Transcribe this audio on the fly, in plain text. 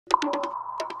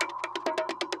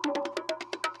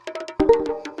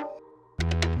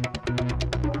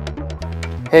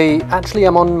Hey, actually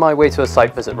I'm on my way to a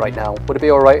site visit right now. Would it be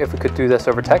alright if we could do this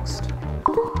over text?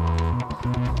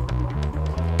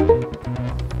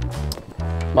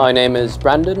 My name is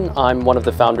Brandon. I'm one of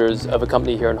the founders of a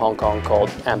company here in Hong Kong called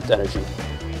Amped Energy.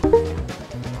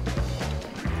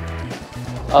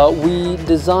 We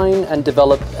design and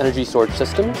develop energy storage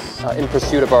systems in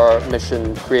pursuit of our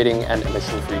mission, creating an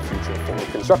emission-free future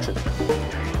for construction.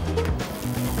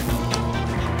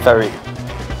 Very.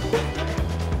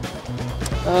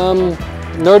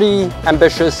 Nerdy,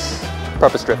 ambitious,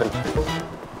 purpose-driven.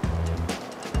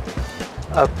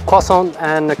 A croissant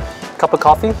and a cup of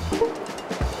coffee.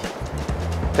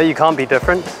 That you can't be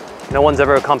different. No one's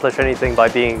ever accomplished anything by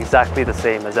being exactly the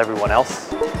same as everyone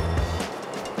else.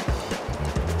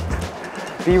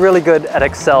 Be really good at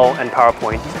Excel and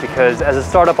PowerPoint, because as a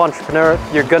startup entrepreneur,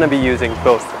 you're going to be using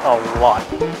both a lot.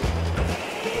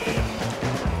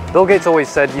 Bill Gates always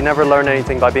said you never learn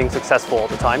anything by being successful all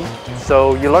the time.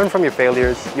 So you learn from your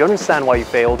failures, you understand why you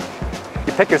failed,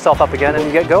 you pick yourself up again and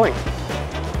you get going.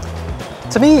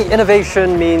 To me,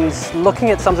 innovation means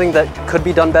looking at something that could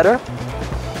be done better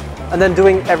and then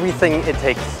doing everything it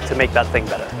takes to make that thing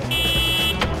better.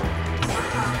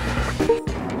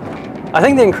 I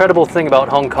think the incredible thing about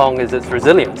Hong Kong is its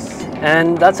resilience,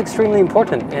 and that's extremely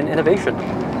important in innovation.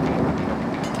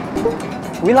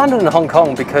 We landed in Hong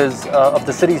Kong because of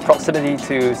the city's proximity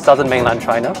to southern mainland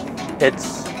China,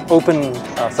 its open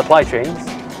supply chains,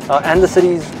 and the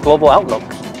city's global outlook.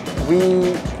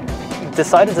 We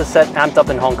decided to set Amped up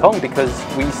in Hong Kong because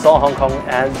we saw Hong Kong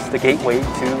as the gateway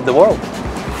to the world.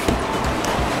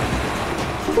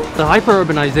 The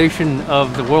hyper-urbanization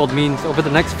of the world means over the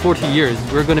next 40 years,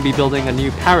 we're going to be building a new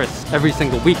Paris every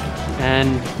single week.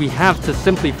 And we have to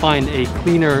simply find a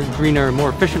cleaner, greener, more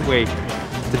efficient way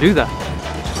to do that.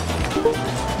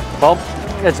 Well,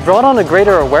 it's brought on a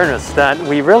greater awareness that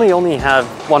we really only have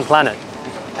one planet.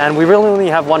 And we really only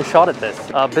have one shot at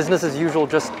this. Business as usual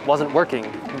just wasn't working.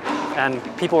 And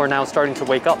people are now starting to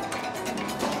wake up.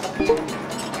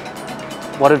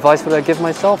 What advice would I give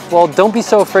myself? Well, don't be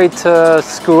so afraid to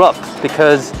screw up,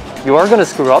 because you are going to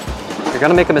screw up, you're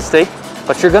going to make a mistake,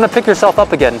 but you're going to pick yourself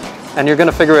up again, and you're going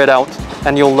to figure it out,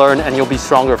 and you'll learn, and you'll be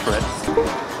stronger for it.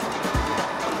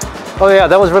 Oh yeah,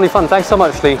 that was really fun. Thanks so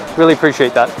much, Lee. Really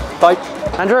appreciate that. Bye.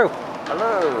 Andrew.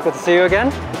 Hello. Good to see you again.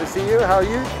 Good to see you. How are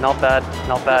you? Not bad,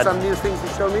 not bad. Some new things to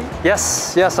show me?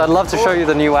 Yes, I'd love to show you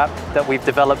the new app that we've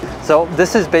developed. So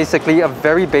this is basically a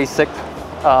very basic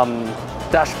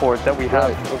dashboard that we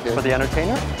have for the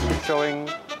entertainer, showing